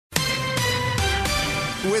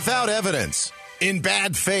without evidence, in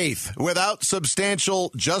bad faith, without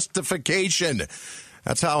substantial justification.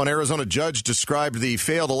 That's how an Arizona judge described the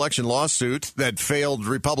failed election lawsuit that failed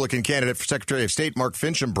Republican candidate for Secretary of State Mark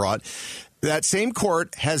Finchem brought. That same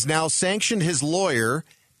court has now sanctioned his lawyer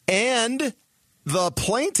and the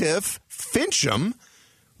plaintiff, Finchem,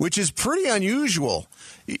 which is pretty unusual.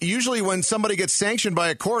 Usually when somebody gets sanctioned by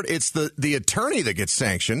a court, it's the attorney that gets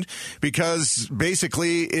sanctioned because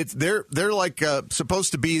basically they're like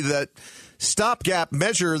supposed to be that stopgap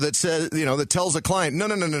measure that says, that tells a client,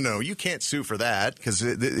 no, you can't sue for that because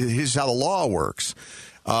here's how the law works.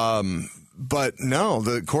 But no,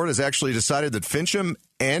 the court has actually decided that Finchem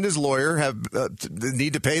and his lawyer have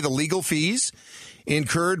need to pay the legal fees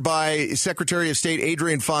incurred by Secretary of State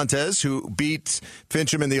Adrian Fontes, who beat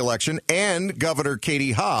Finchem in the election, and Governor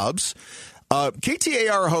Katie Hobbs.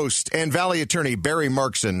 KTAR host and Valley attorney Barry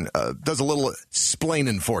Markson does a little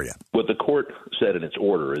explaining for you. What the court said in its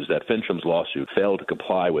order is that Finchem's lawsuit failed to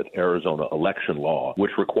comply with Arizona election law,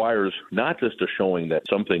 which requires not just a showing that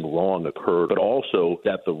something wrong occurred, but also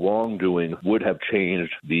that the wrongdoing would have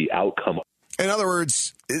changed the outcome. In other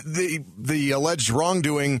words, the alleged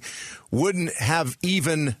wrongdoing wouldn't have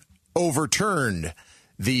even overturned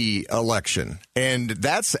the election. And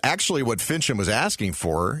that's actually what Finchem was asking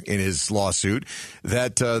for in his lawsuit,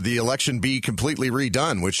 that the election be completely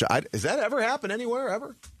redone, which has that ever happened anywhere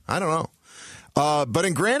ever? I don't know. But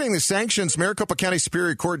in granting the sanctions, Maricopa County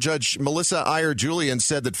Superior Court Judge Melissa Iyer-Julian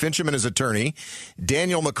said that Finchem and his attorney,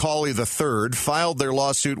 Daniel McCauley III, filed their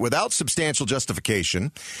lawsuit without substantial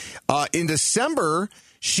justification. In December,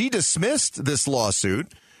 she dismissed this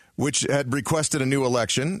lawsuit, which had requested a new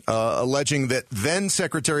election, alleging that then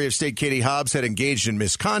Secretary of State Katie Hobbs had engaged in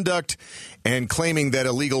misconduct and claiming that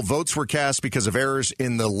illegal votes were cast because of errors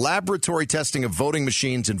in the laboratory testing of voting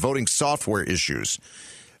machines and voting software issues.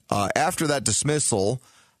 After that dismissal,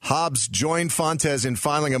 Hobbs joined Fontes in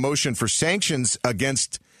filing a motion for sanctions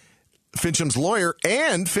against Finchem's lawyer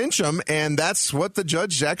and Finchem, and that's what the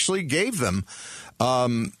judge actually gave them.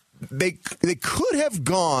 They could have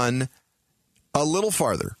gone a little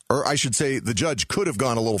farther, or I should say the judge could have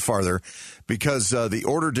gone a little farther because the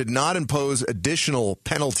order did not impose additional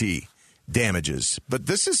penalty damages. But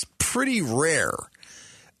this is pretty rare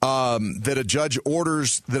that a judge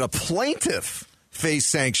orders that a plaintiff face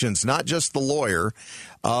sanctions, not just the lawyer.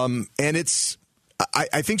 And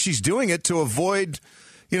I think she's doing it to avoid,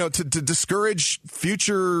 to discourage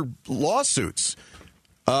future lawsuits.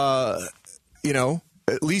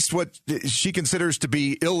 At least what she considers to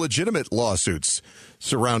be illegitimate lawsuits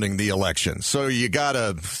surrounding the election. So you got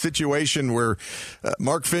a situation where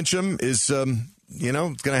Mark Finchem is,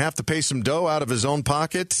 going to have to pay some dough out of his own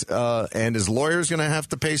pocket, and his lawyer's going to have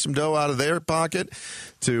to pay some dough out of their pocket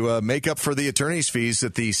to make up for the attorney's fees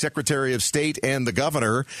that the Secretary of State and the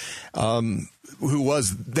governor, who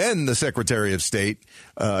was then the Secretary of State,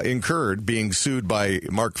 incurred being sued by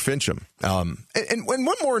Mark Finchem. And one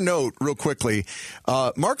more note real quickly.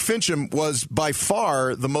 Mark Finchem was by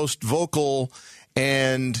far the most vocal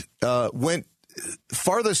and went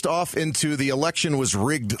farthest off into the election was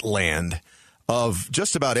rigged land of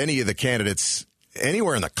just about any of the candidates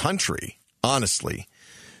anywhere in the country, honestly.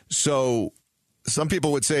 So some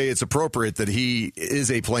people would say it's appropriate that he is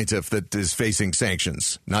a plaintiff that is facing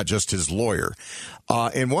sanctions, not just his lawyer.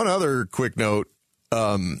 And one other quick note,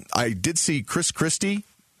 I did see Chris Christie,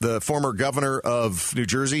 the former governor of New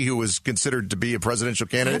Jersey, who was considered to be a presidential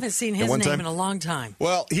candidate. I haven't seen his name in a long time.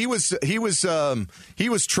 Well, he was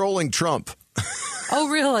trolling Trump. Oh,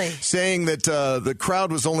 really? Saying that the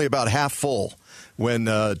crowd was only about half full when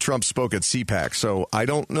Trump spoke at CPAC. So I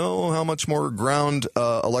don't know how much more ground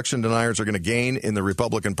election deniers are going to gain in the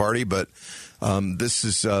Republican Party, but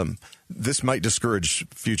this might discourage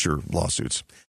future lawsuits.